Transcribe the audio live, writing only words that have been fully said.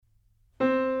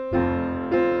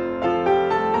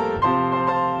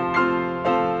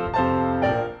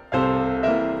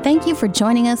you for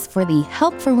joining us for the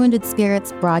Help for Wounded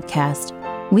Spirits broadcast.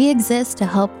 We exist to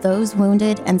help those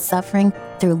wounded and suffering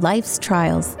through life's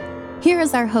trials. Here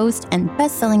is our host and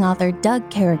best-selling author,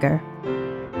 Doug Carriger.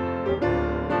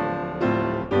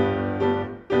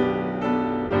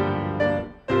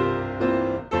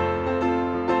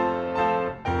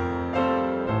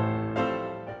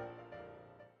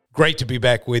 Great to be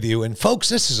back with you. And folks,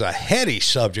 this is a heady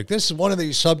subject. This is one of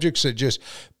these subjects that just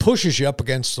pushes you up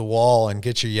against the wall and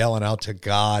gets you yelling out to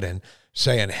God and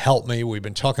saying, help me. We've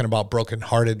been talking about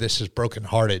brokenhearted. This is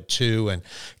Brokenhearted 2. And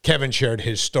Kevin shared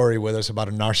his story with us about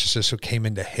a narcissist who came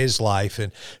into his life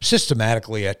and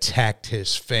systematically attacked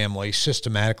his family,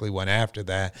 systematically went after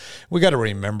that. We got to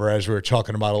remember, as we were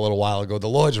talking about a little while ago, the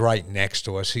Lord's right next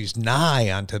to us. He's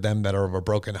nigh unto them that are of a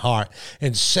broken heart.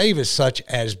 And save as such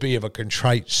as be of a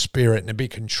contrite spirit. And to be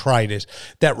contrite is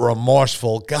that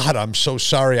remorseful, God, I'm so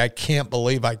sorry. I can't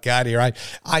believe I got here.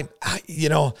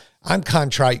 I'm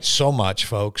contrite so much,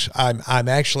 folks. I'm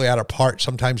actually out of part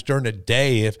sometimes during the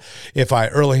day. If I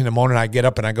early in the morning I get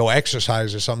up and I go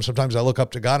exercise or something, sometimes I look up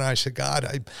to God and I say,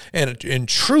 God, and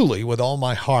truly with all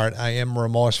my heart, I am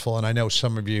remorseful. And I know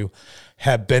some of you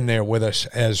have been there with us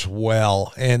as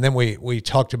well. And then we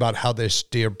talked about how this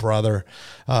dear brother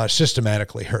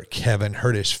systematically hurt Kevin,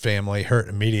 hurt his family, hurt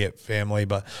immediate family,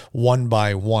 but one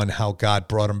by one, how God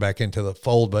brought him back into the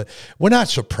fold. But we're not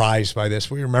surprised by this.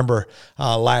 We remember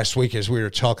last week as we were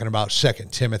talking about 2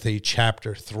 Timothy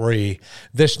chapter 3,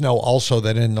 this know also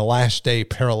that in the last day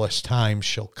perilous times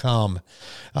shall come.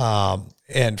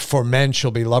 And for men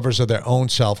shall be lovers of their own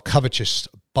self, covetous,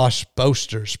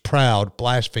 boasters, proud,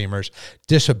 blasphemers,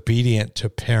 disobedient to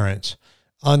parents,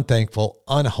 unthankful,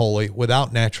 unholy,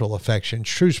 without natural affection,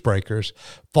 truce breakers,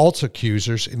 false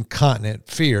accusers, incontinent,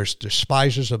 fierce,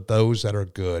 despisers of those that are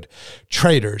good,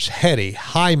 traitors, heady,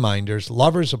 high-minders,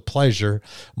 lovers of pleasure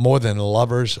more than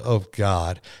lovers of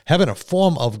God, having a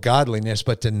form of godliness,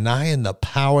 but denying the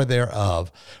power thereof.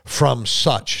 From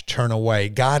such turn away.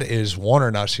 God is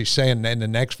warning us. He's saying in the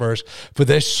next verse, for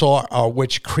this sort are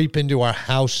which creep into our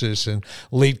houses and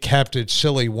lead captive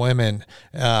silly women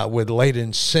with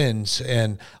laden sins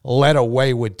and led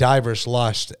away with divers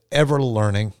lusts, ever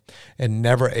learning and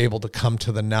never able to come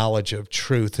to the knowledge of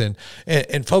truth.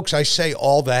 And folks, I say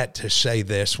all that to say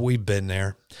this. We've been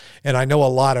there. And I know a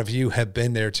lot of you have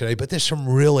been there today, but there's some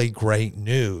really great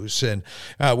news. And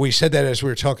we said that as we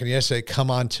were talking yesterday,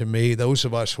 come on to me, those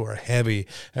of us who are heavy.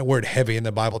 That word heavy in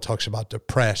the Bible talks about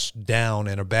depressed, down,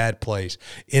 in a bad place,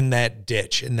 in that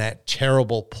ditch, in that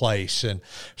terrible place. And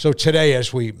so today,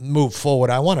 as we move forward,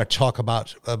 I want to talk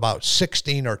about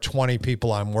 16 or 20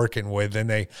 people I'm working with, and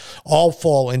they all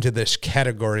fall into this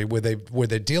category where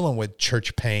they're dealing with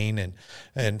church pain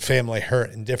and family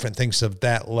hurt and different things of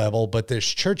that level. But there's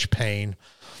church pain.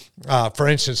 For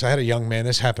instance, I had a young man,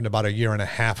 this happened about a year and a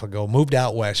half ago, moved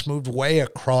out west, moved way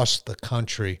across the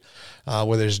country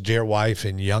with his dear wife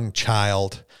and young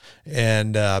child,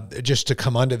 and just to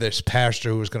come under this pastor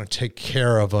who was going to take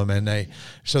care of him. And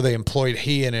they employed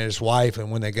he and his wife, and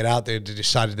when they got out there, they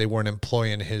decided they weren't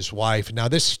employing his wife. Now,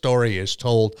 this story is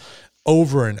told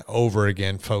over and over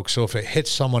again, folks. So if it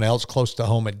hits someone else close to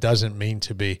home, it doesn't mean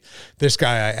to be. This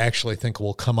guy, I actually think,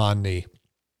 will come on the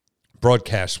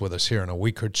broadcast with us here in a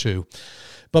week or two.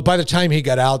 But by the time he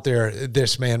got out there,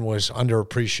 this man was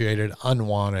underappreciated,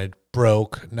 unwanted,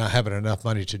 broke, not having enough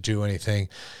money to do anything.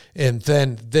 And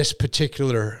then this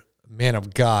particular man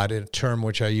of God, a term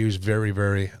which I use very,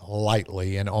 very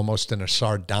lightly and almost in a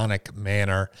sardonic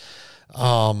manner,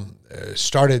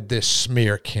 started this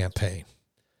smear campaign.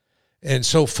 And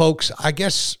so, folks, I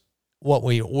guess what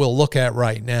we will look at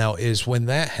right now is when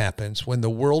that happens, when the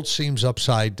world seems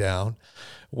upside down,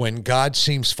 when God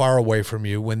seems far away from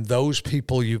you, when those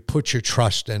people you put your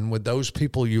trust in, with those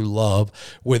people you love,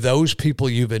 with those people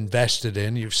you've invested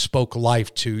in, you've spoke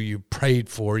life to, you prayed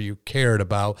for, you cared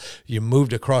about, you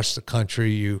moved across the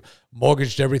country, you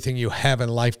mortgaged everything you have in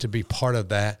life to be part of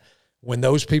that, when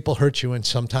those people hurt you, and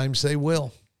sometimes they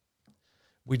will,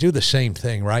 we do the same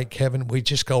thing, right, Kevin? We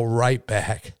just go right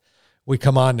back. We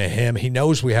come on to him. He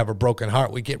knows we have a broken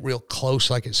heart. We get real close,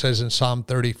 like it says in Psalm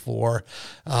 34.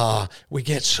 We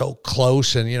get so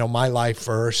close. And, my life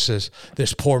verse is,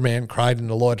 this poor man cried and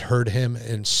the Lord heard him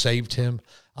and saved him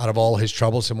out of all his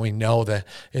troubles. And we know that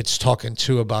it's talking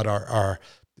too about our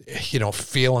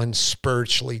feeling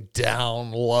spiritually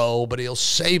down low, but he'll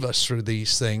save us through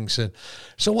these things. And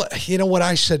so what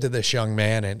I said to this young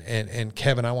man, and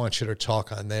Kevin, I want you to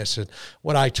talk on this, and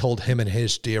what I told him and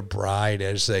his dear bride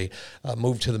as they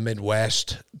moved to the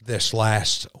Midwest this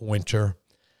last winter,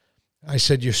 I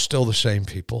said, you're still the same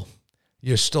people.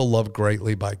 You're still loved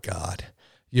greatly by God.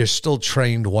 You're still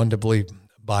trained wonderfully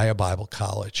buy a Bible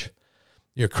college.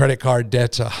 Your credit card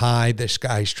debts are high. This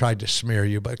guy's tried to smear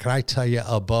you. But can I tell you,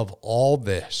 above all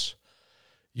this,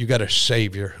 you got a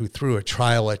Savior who threw a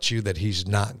trial at you that he's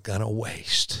not going to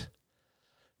waste.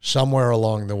 Somewhere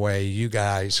along the way, you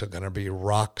guys are going to be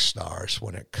rock stars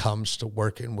when it comes to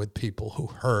working with people who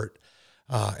hurt.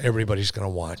 Everybody's going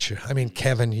to want you. I mean,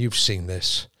 Kevin, you've seen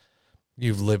this.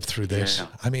 You've lived through this. Yeah.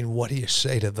 I mean, what do you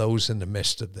say to those in the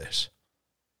midst of this?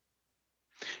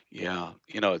 Yeah,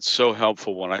 it's so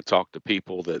helpful when I talk to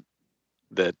people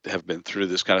that have been through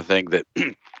this kind of thing, that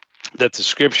that the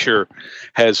Scripture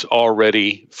has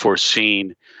already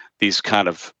foreseen these kind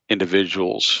of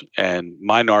individuals, and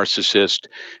my narcissist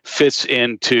fits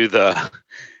into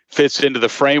the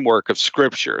framework of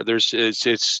Scripture.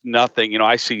 It's nothing.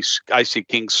 I see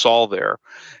King Saul there.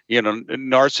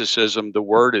 Narcissism, the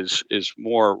word is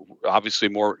more obviously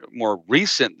more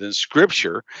recent than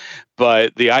Scripture,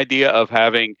 but the idea of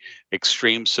having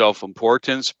extreme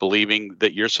self-importance, believing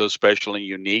that you're so special and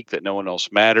unique that no one else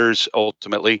matters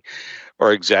ultimately,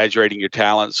 or exaggerating your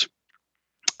talents,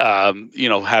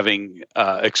 having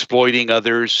exploiting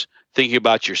others, thinking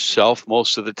about yourself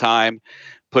most of the time,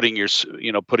 putting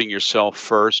yourself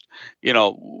first.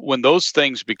 When those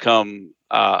things become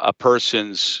a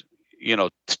person's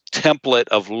template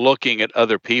of looking at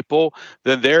other people,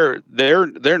 then they're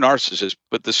narcissists.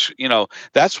 But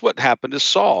that's what happened to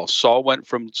Saul. Saul went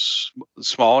from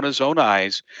small in his own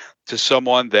eyes to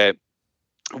someone that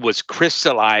was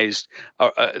crystallized,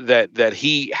 that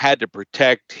he had to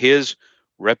protect his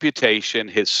reputation,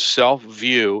 his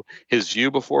self-view, his view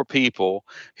before people,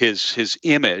 his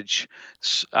image,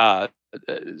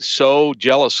 so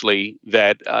jealously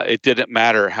that it didn't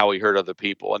matter how he hurt other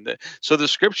people. And so the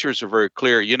Scriptures are very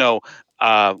clear.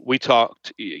 We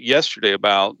talked yesterday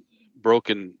about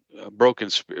broken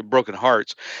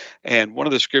hearts, and one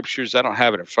of the Scriptures, I don't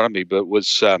have it in front of me, but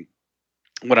was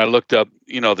when I looked up,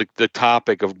 the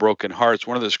topic of broken hearts,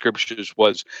 one of the Scriptures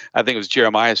was, I think it was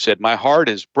Jeremiah said, "My heart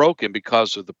is broken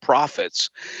because of the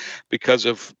prophets, because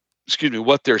of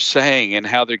what they're saying and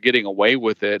how they're getting away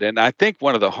with it." And I think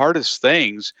one of the hardest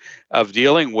things of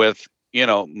dealing with,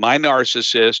 my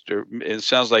narcissist, or it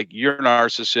sounds like you're a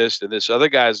narcissist and this other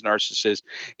guy's narcissist,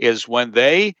 is when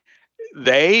they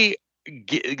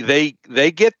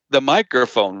get the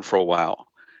microphone for a while,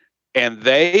 and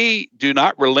they do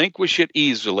not relinquish it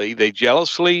easily. They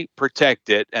jealously protect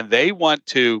it, and they want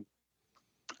to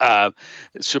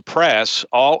suppress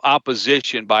all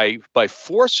opposition by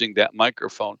forcing that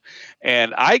microphone.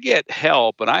 And I get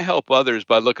help, and I help others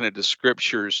by looking at the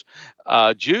Scriptures.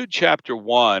 Jude chapter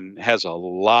 1 has a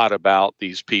lot about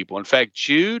these people. In fact,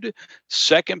 Jude,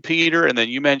 2 Peter, and then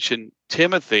you mentioned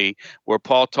Timothy, where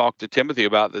Paul talked to Timothy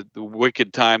about the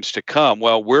wicked times to come.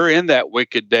 Well, we're in that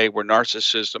wicked day where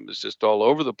narcissism is just all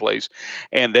over the place,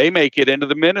 and they make it into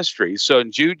the ministry. So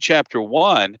in Jude chapter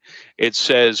 1, it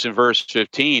says in verse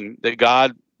 15 that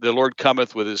God, the Lord,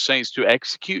 cometh with his saints to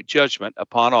execute judgment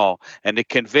upon all, and to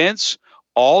convince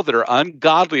all that are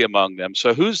ungodly among them.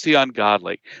 So who's the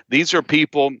ungodly? These are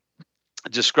people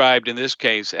described in this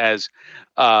case as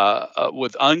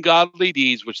with ungodly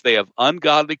deeds which they have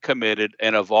ungodly committed,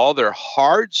 and of all their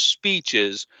hard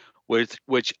speeches with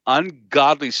which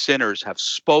ungodly sinners have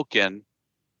spoken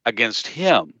against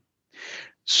him.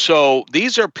 So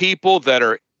these are people that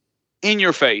are in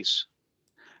your face,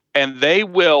 and they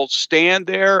will stand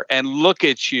there and look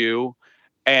at you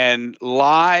and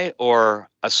lie or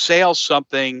assail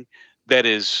something that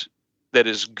is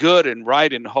good and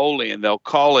right and holy, and they'll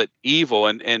call it evil.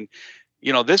 And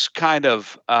this kind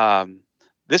of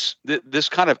this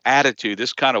kind of attitude,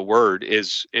 this kind of word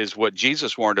is what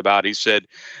Jesus warned about. He said,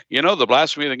 the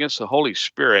blasphemy against the Holy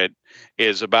Spirit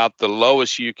is about the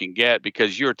lowest you can get,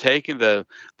 because you're taking the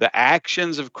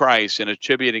actions of Christ and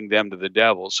attributing them to the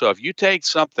devil. So if you take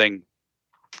something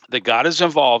that God is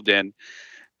involved in,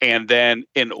 and then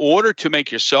in order to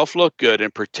make yourself look good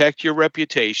and protect your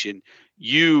reputation,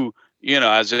 you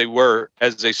as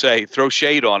they say, throw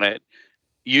shade on it.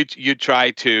 You try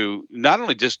to not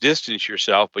only just distance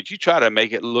yourself, but you try to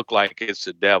make it look like it's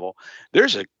the devil.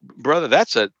 That's a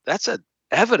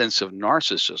evidence of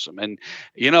narcissism. And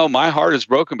my heart is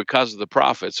broken because of the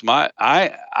prophets.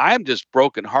 I'm just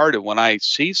brokenhearted when I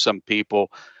see some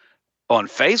people on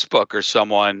Facebook or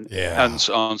someone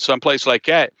on some place like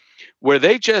that, where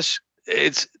they just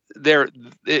they're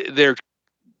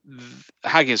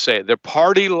how can you say it? They're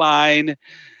party line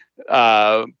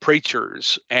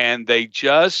preachers, and they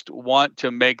just want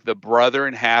to make the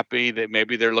brethren happy. That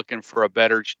maybe they're looking for a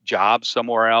better job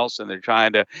somewhere else, and they're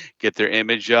trying to get their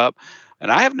image up.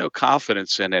 And I have no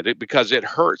confidence in it because it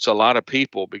hurts a lot of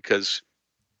people, because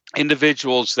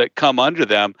individuals that come under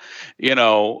them,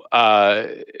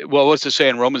 what's it say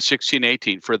in Romans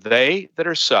 16:18? For they that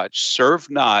are such serve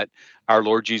not our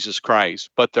Lord Jesus Christ,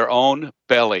 but their own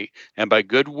belly, and by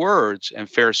good words and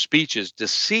fair speeches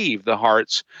deceive the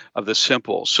hearts of the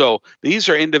simple. So these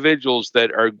are individuals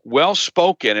that are well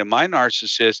spoken, and my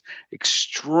narcissist,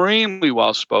 extremely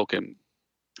well spoken.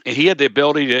 And he had the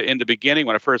ability to, in the beginning,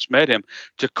 when I first met him,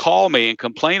 to call me and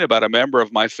complain about a member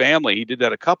of my family. He did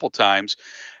that a couple times,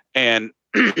 and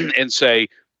and say,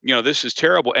 this is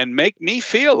terrible, and make me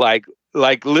feel like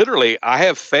literally I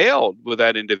have failed with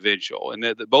that individual. And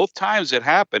that both times it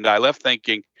happened, I left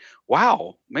thinking,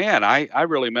 wow, man, I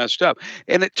really messed up.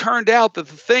 And it turned out that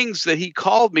the things that he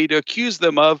called me to accuse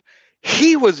them of,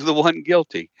 he was the one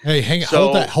guilty. Hey,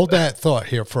 hold that thought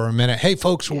here for a minute. Hey,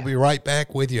 folks, we'll be right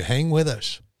back with you. Hang with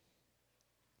us.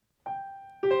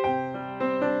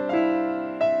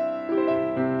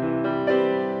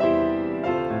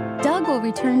 Doug will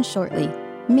return shortly.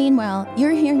 Meanwhile,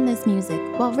 you're hearing this music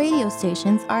while radio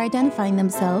stations are identifying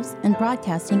themselves and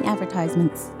broadcasting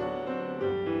advertisements.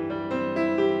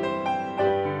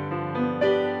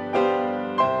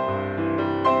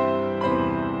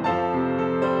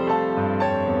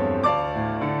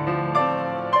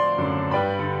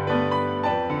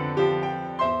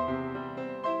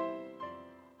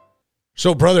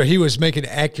 So, brother, he was making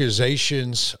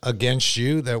accusations against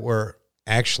you that were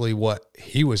actually what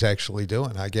he was actually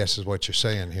doing, I guess is what you're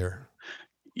saying here.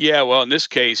 Yeah, well, in this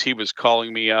case, he was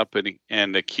calling me up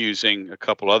and accusing a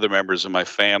couple other members of my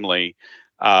family.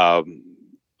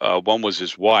 One was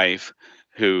his wife,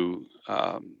 who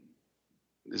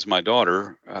is my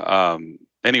daughter.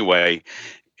 Anyway,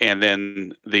 and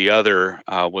then the other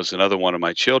was another one of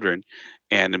my children.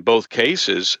 And in both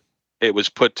cases, it was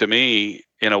put to me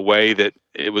in a way that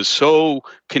it was so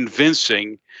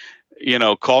convincing.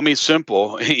 Call me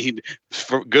simple,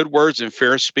 for good words and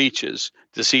fair speeches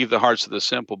deceive the hearts of the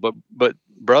simple. But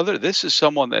brother, this is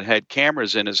someone that had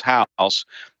cameras in his house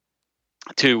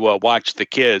to watch the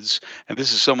kids. And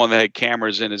this is someone that had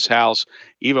cameras in his house,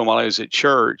 even while I was at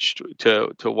church,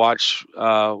 to watch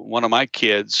one of my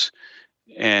kids.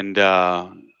 And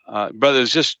brother,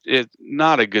 it's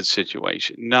not a good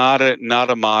situation, not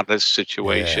a modest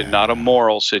situation, not a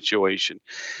moral situation.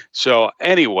 So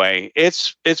anyway,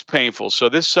 it's painful. So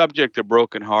this subject of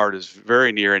broken heart is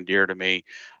very near and dear to me.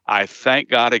 I thank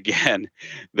God again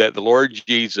that the Lord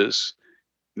Jesus,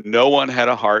 no one had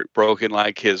a heart broken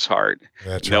like his heart.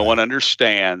 That's no right. one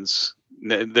understands.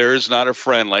 There is not a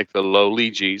friend like the lowly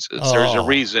Jesus. Oh. There's a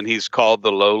reason he's called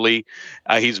the lowly.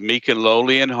 He's meek and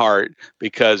lowly in heart,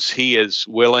 because he is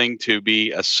willing to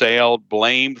be assailed,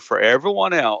 blamed for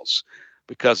everyone else,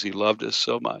 because he loved us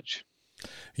so much.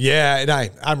 Yeah,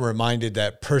 and I'm reminded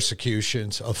that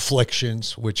persecutions,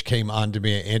 afflictions, which came onto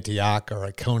me at Antioch or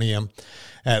Iconium,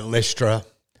 at Lystra,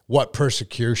 what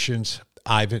persecutions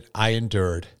I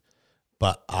endured,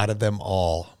 but out of them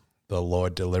all, the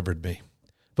Lord delivered me.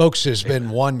 Folks, there's been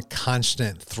one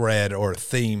constant thread or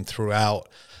theme throughout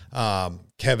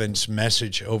Kevin's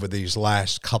message over these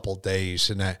last couple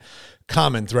days, and that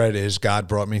common thread is God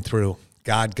brought me through.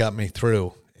 God got me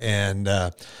through. And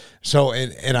so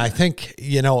I think,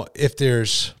 if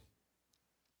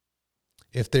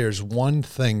there's one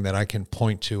thing that I can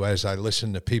point to as I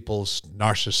listen to people's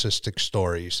narcissistic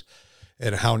stories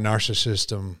and how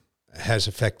narcissism has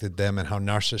affected them and how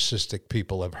narcissistic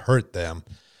people have hurt them,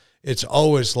 it's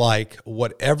always like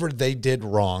whatever they did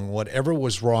wrong, whatever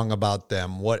was wrong about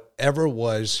them, whatever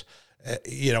was,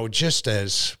 just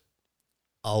as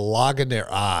a log in their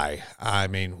eye. I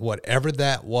mean, whatever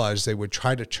that was, they would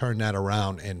try to turn that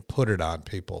around and put it on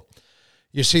people.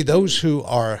 You see, those who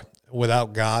are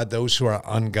without God, those who are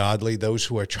ungodly, those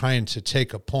who are trying to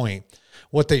take a point,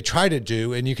 what they try to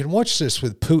do, and you can watch this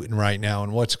with Putin right now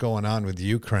and what's going on with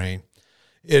Ukraine,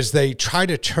 is they try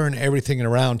to turn everything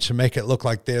around to make it look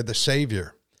like they're the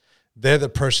savior. They're the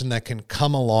person that can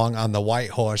come along on the white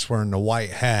horse wearing the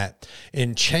white hat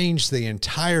and change the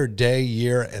entire day,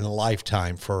 year, and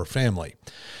lifetime for a family.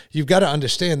 You've got to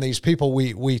understand these people,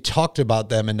 we talked about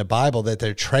them in the Bible, that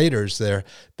they're traitors, they're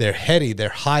heady, they're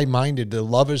high-minded, they're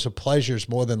lovers of pleasures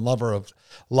more than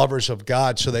lovers of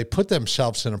God. So they put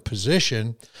themselves in a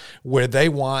position where they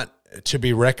want to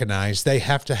be recognized. They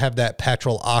have to have that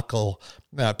patriarchal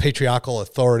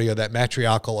authority or that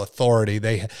matriarchal authority.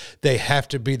 They have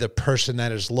to be the person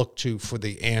that is looked to for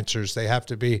the answers. They have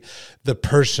to be the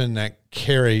person that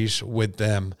carries with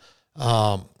them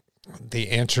the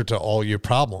answer to all your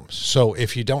problems. So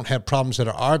if you don't have problems that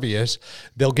are obvious,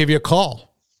 they'll give you a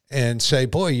call and say,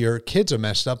 boy, your kids are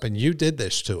messed up and you did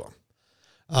this to them.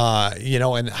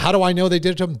 And how do I know they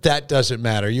did it to them? That doesn't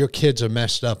matter. Your kids are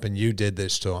messed up and you did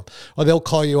this to them. Or they'll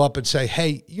call you up and say,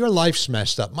 hey, your life's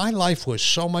messed up. My life was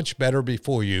so much better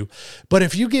before you. But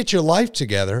if you get your life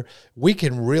together, we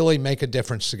can really make a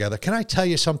difference together. Can I tell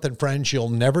you something, friends? You'll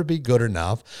never be good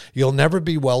enough. You'll never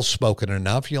be well-spoken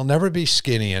enough. You'll never be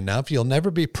skinny enough. You'll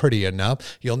never be pretty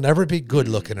enough. You'll never be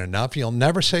good-looking enough. You'll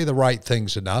never say the right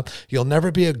things enough. You'll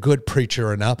never be a good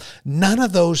preacher enough. None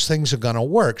of those things are going to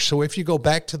work. So if you go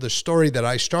back to the story that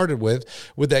I started with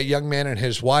that young man and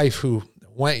his wife who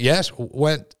went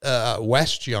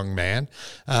west, young man,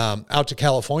 out to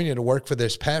California to work for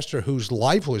this pastor whose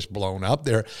life was blown up.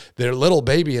 Their little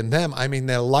baby and them,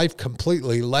 their life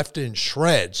completely left in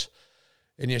shreds.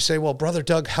 And you say, well, Brother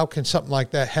Doug, how can something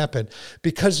like that happen?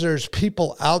 Because there's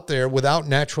people out there without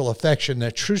natural affection,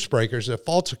 they're truce breakers, they're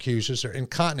false accusers, they're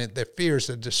incontinent, they're fears,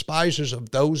 they're despisers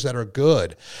of those that are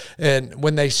good. And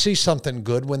when they see something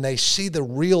good, when they see the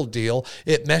real deal,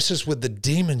 it messes with the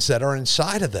demons that are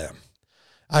inside of them.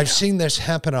 I've seen this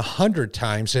happen 100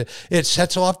 times. It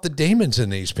sets off the demons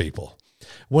in these people.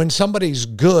 When somebody's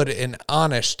good and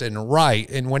honest and right,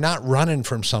 and we're not running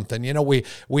from something,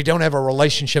 we don't have a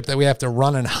relationship that we have to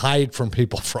run and hide from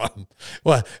people from.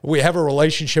 Well, we have a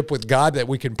relationship with God that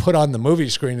we can put on the movie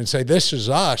screen and say, this is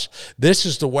us. This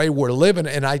is the way we're living.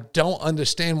 And I don't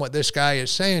understand what this guy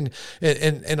is saying.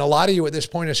 And a lot of you at this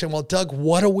point are saying, well, Doug,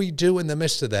 what do we do in the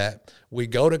midst of that? We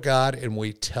go to God and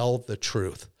we tell the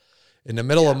truth. In the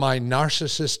middle of my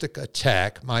narcissistic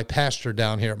attack, my pastor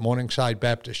down here at Morningside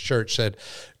Baptist Church said,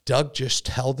 Doug, just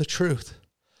tell the truth.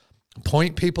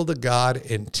 Point people to God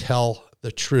and tell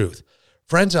the truth.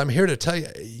 Friends, I'm here to tell you,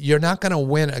 you're not going to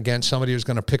win against somebody who's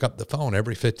going to pick up the phone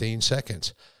every 15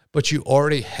 seconds, but you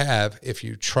already have if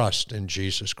you trust in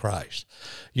Jesus Christ.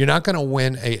 You're not going to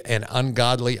win an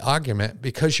ungodly argument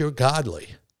because you're godly.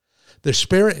 The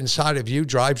spirit inside of you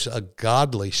drives a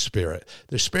godly spirit.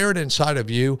 The spirit inside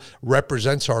of you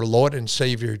represents our Lord and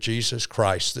Savior, Jesus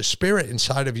Christ. The spirit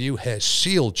inside of you has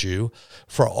sealed you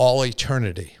for all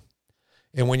eternity.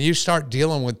 And when you start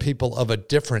dealing with people of a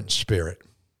different spirit,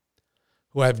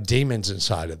 who have demons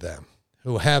inside of them,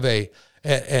 who have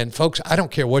and folks, I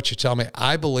don't care what you tell me.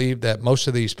 I believe that most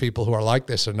of these people who are like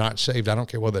this are not saved. I don't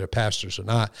care whether they're pastors or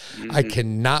not. Mm-hmm. I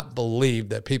cannot believe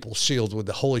that people sealed with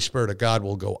the Holy Spirit of God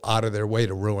will go out of their way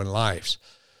to ruin lives.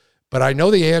 But I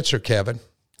know the answer, Kevin.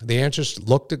 The answer is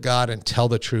look to God and tell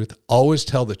the truth. Always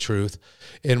tell the truth.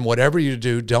 And whatever you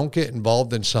do, don't get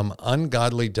involved in some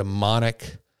ungodly,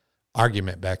 demonic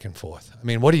argument back and forth.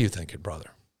 What are you thinking,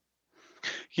 brother?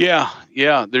 Yeah.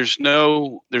 There's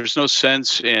no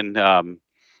sense in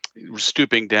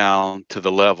stooping down to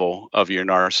the level of your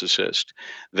narcissist.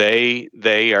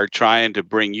 They are trying to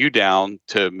bring you down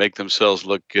to make themselves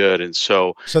look good, and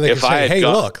so they can say, "Hey,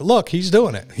 look, he's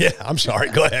doing it." Yeah, I'm sorry.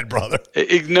 Go ahead, brother.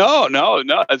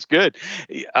 No, that's good.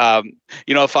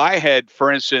 If I had,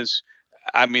 for instance,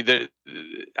 I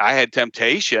had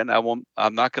temptation. I'm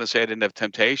not going to say I didn't have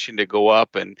temptation to go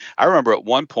up, and I remember at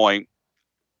one point,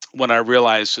 when I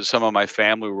realized that some of my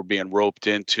family were being roped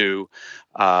into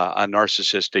a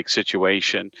narcissistic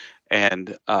situation,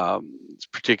 and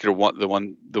particular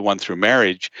one, the one through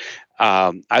marriage,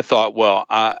 I thought, well,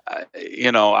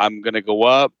 I'm going to go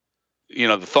up.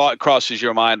 The thought crosses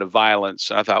your mind of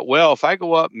violence, and I thought, well, if I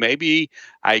go up, maybe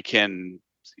I can,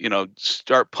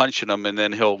 start punching him, and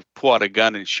then he'll pull out a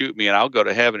gun and shoot me, and I'll go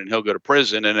to heaven, and he'll go to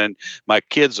prison, and then my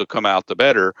kids will come out the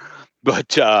better.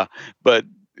 But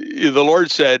the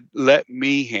Lord said, let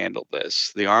me handle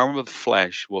this. The arm of the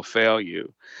flesh will fail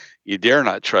you. You dare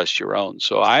not trust your own.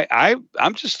 So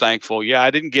I'm just thankful. Yeah,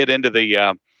 I didn't get into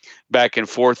the back and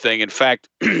forth thing. In fact,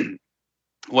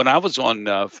 when I was on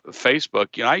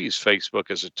Facebook, I use Facebook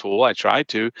as a tool. I try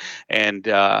to, and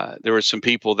there were some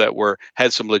people that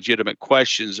had some legitimate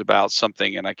questions about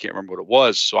something, and I can't remember what it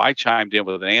was. So I chimed in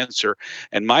with an answer,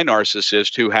 and my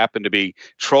narcissist, who happened to be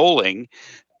trolling,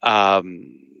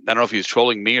 I don't know if he was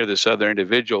trolling me or this other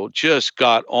individual, just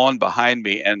got on behind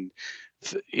me and,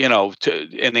 in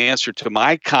answer to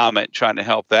my comment, trying to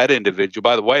help that individual.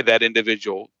 By the way, that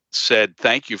individual said,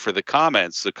 thank you for the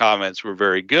comments. The comments were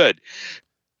very good.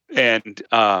 And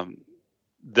my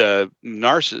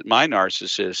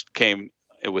narcissist came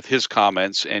with his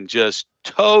comments and just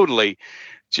totally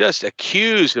just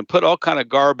accused and put all kind of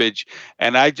garbage.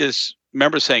 And I just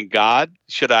remember saying, God,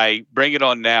 should I bring it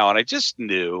on now? And I just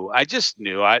knew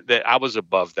that I was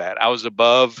above that. I was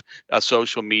above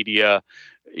social media.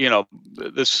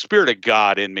 The Spirit of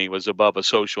God in me was above a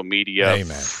social media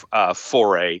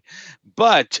foray.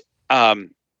 But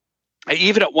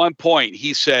even at one point,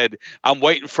 he said, I'm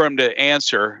waiting for him to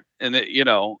answer. and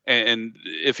and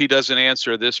if he doesn't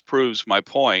answer, this proves my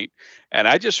point. And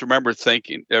I just remember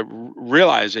thinking,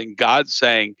 realizing God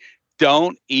saying,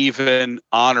 don't even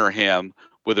honor him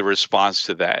with a response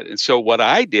to that. And so what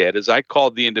I did is I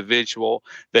called the individual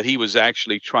that he was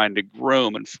actually trying to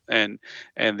groom, and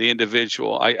the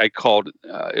individual I called,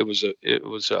 it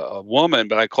was a woman,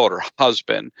 but I called her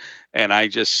husband, and I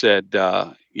just said,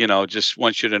 just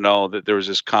want you to know that there was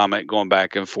this comment going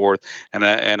back and forth, and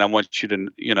I want you to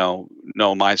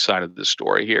know my side of the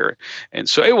story here. And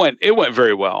so it went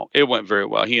very well. It went very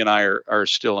well. He and I are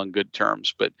still on good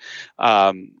terms,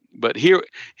 but here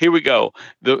we go.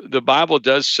 The Bible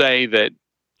does say that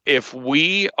if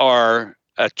we are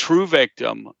a true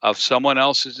victim of someone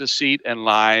else's deceit and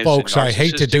lies, folks, and I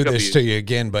hate to do this abuse, to you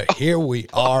again, but here we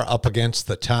are up against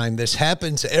the time. This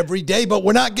happens every day, but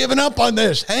we're not giving up on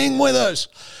this. Hang with us.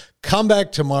 Come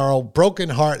back tomorrow. Broken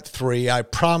Heart 3. I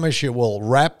promise you we'll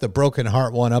wrap the Broken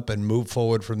Heart 1 up and move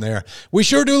forward from there. We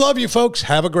sure do love you, folks.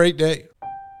 Have a great day.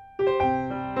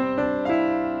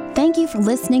 Thank you for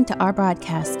listening to our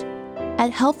broadcast. At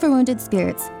Help for Wounded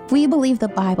Spirits, we believe the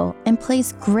Bible and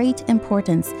place great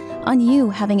importance on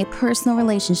you having a personal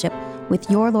relationship with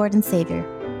your Lord and Savior.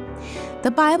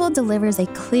 The Bible delivers a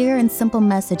clear and simple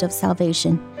message of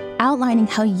salvation, outlining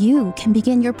how you can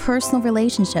begin your personal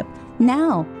relationship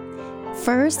now.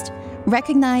 First,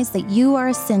 recognize that you are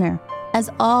a sinner, as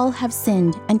all have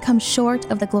sinned and come short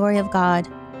of the glory of God.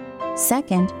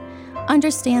 Second,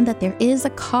 understand that there is a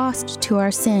cost to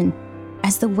our sin,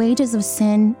 as the wages of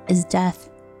sin is death.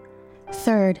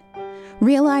 Third,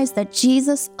 realize that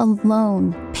Jesus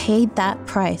alone paid that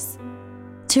price.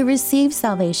 To receive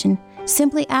salvation,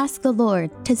 simply ask the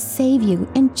Lord to save you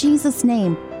in Jesus'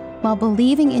 name, while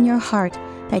believing in your heart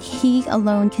that He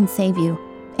alone can save you,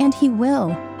 and He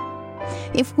will.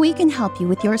 If we can help you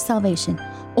with your salvation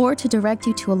or to direct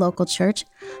you to a local church,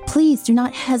 please do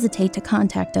not hesitate to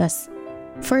contact us.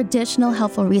 For additional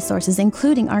helpful resources,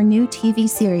 including our new TV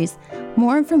series,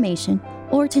 more information,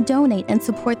 or to donate and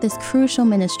support this crucial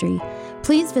ministry,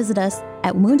 please visit us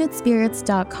at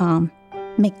woundedspirits.com.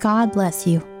 May God bless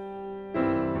you.